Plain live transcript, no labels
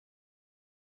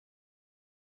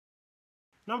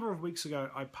number of weeks ago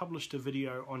I published a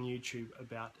video on YouTube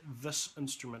about this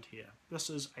instrument here. This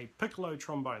is a piccolo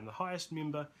trombone, the highest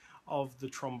member of the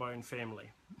trombone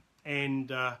family. And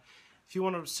if you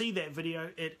want to see that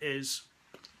video, it is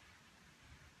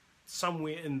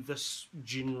somewhere in this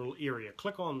general area.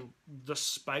 Click on this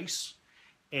space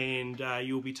and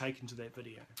you'll be taken to that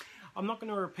video. I'm not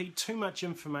going to repeat too much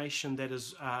information that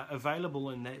is available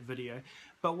in that video,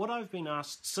 but what I've been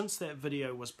asked since that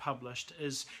video was published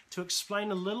is to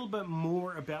explain a little bit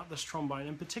more about this trombone,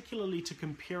 and particularly to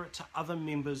compare it to other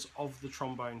members of the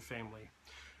trombone family.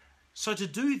 So to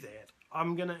do that,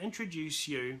 I'm going to introduce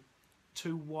you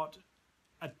to what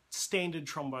a standard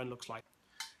trombone looks like.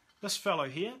 This fellow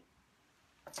here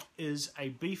is a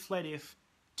B-flat-F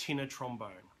tenor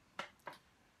trombone.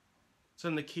 It's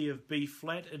in the key of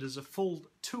B-flat. It is a full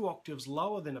 2 octaves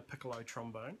lower than a piccolo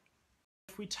trombone.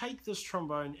 If we take this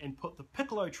trombone and put the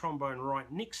piccolo trombone right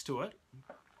next to it,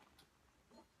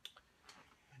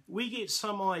 we get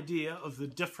some idea of the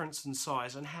difference in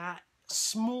size and how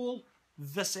small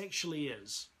this actually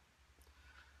is.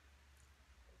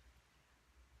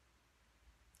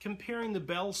 Comparing the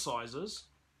bell sizes,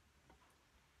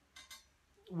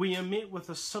 we are met with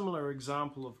a similar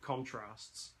example of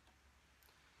contrasts.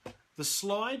 The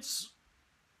slides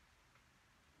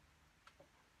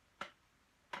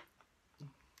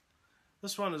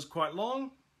this one is quite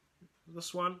long,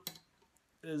 this one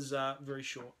is very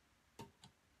short.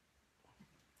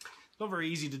 It's not very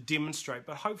easy to demonstrate,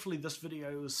 but hopefully this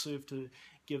video will serve to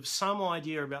give some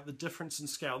idea about the difference in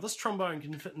scale. This trombone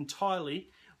can fit entirely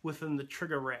within the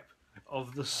trigger wrap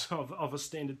of a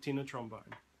standard tenor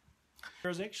trombone.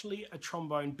 There is actually a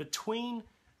trombone between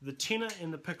the tenor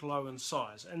and the piccolo in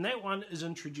size, and that one is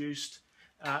introduced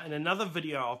in another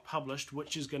video I've published,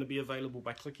 which is going to be available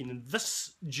by clicking in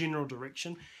this general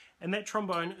direction, and that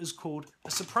trombone is called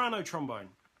a soprano trombone,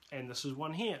 and this is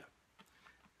one here.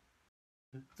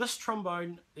 This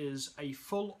trombone is a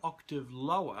full octave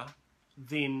lower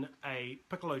than a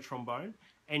piccolo trombone,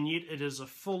 and yet it is a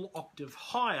full octave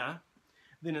higher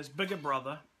than its bigger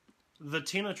brother, the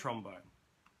tenor trombone.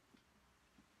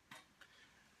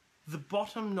 The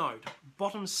bottom note,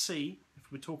 bottom C,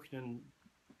 if we're talking in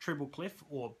treble clef,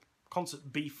 or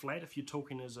concert B flat if you're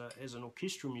talking as an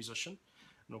orchestral musician,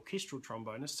 an orchestral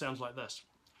trombonist, sounds like this.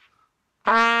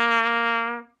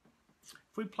 If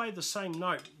we play the same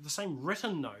note, the same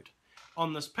written note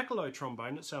on this piccolo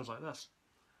trombone, it sounds like this.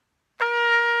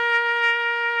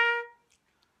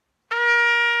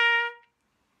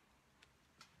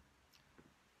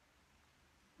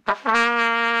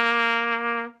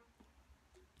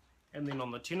 And then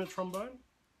on the tenor trombone,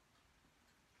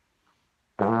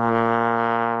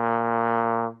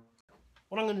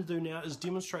 what I'm going to do now is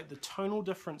demonstrate the tonal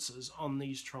differences on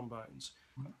these trombones.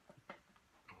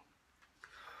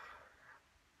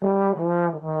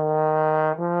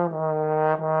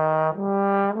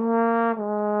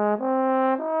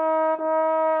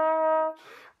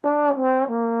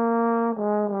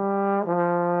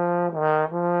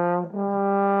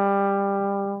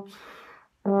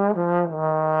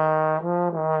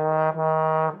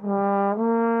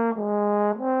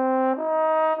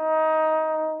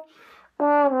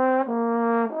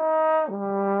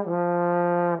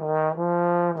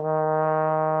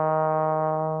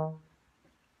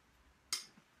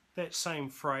 That same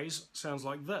phrase sounds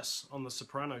like this on the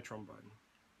soprano trombone.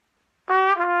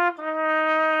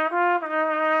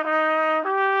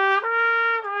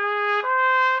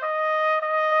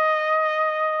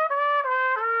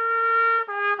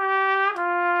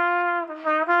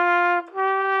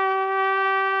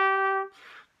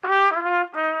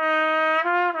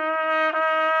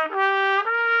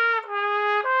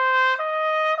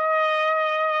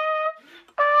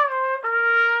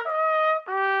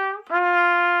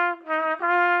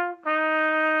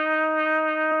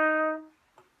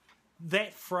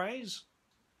 That phrase,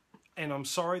 and I'm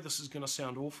sorry this is going to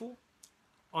sound awful,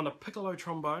 on a piccolo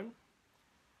trombone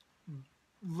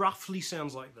roughly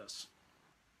sounds like this.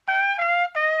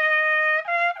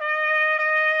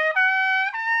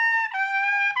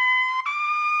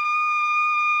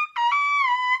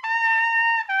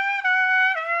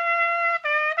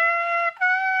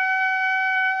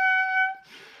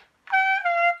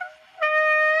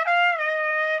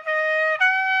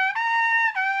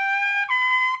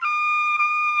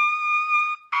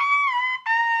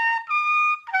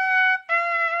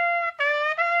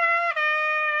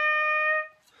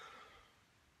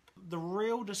 The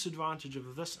real disadvantage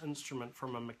of this instrument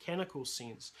from a mechanical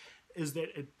sense is that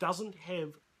it doesn't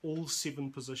have all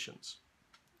 7 positions.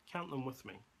 Count them with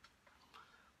me.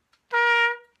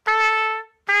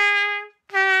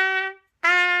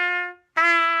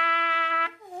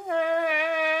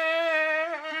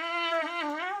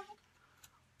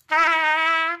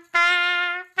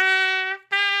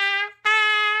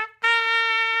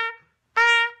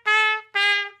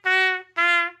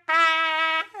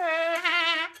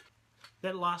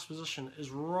 that last position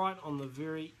is right on the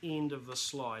very end of the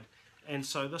slide, and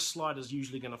so this slide is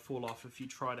usually going to fall off if you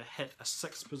try to hit a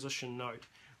 6th position note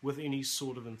with any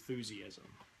sort of enthusiasm.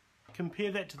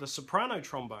 Compare that to the soprano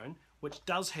trombone, which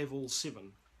does have all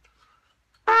 7.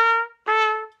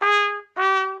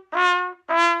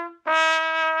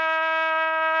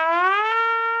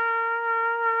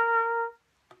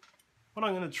 What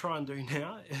I'm going to try and do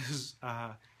now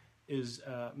is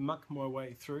muck my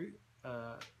way through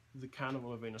the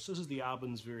Carnival of Venus. This is the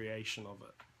Arbin's variation of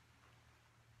it.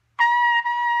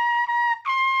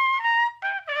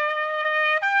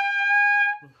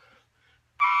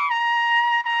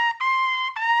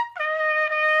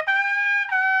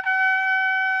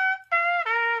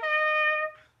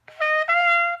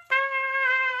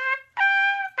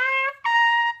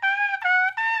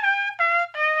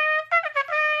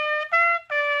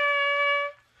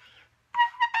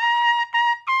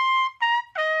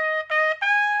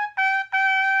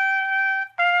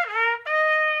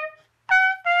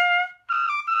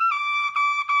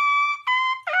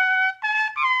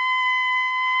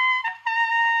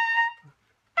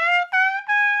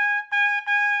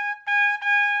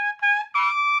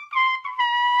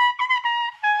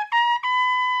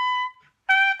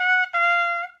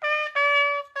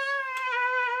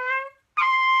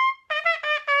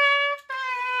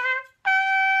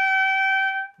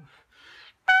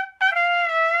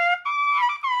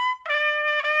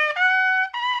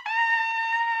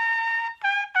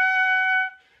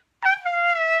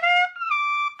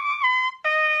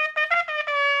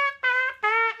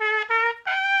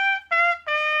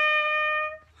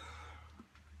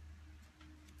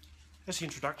 That's the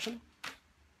introduction.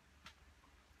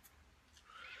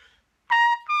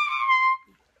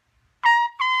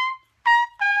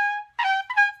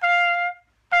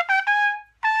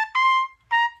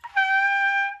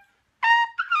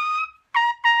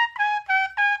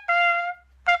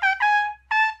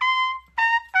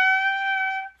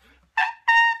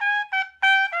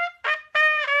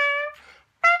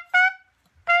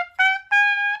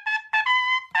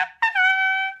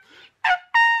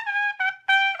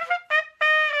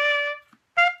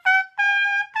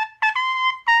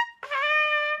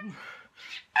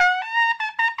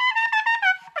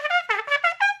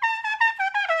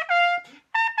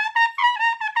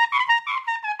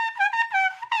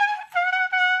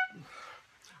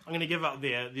 I'm going to give up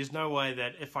there. There's no way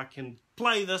that if I can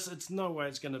play this, it's no way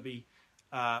it's going to be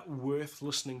worth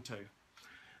listening to.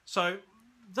 So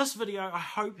this video, I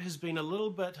hope, has been a little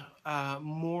bit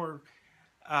more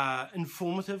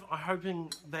informative. I'm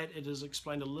hoping that it has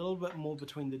explained a little bit more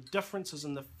between the differences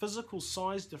and the physical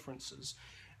size differences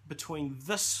between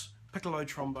this piccolo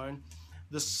trombone,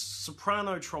 this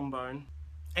soprano trombone,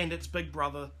 and its big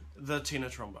brother, the tenor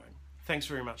trombone. Thanks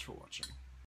very much for watching.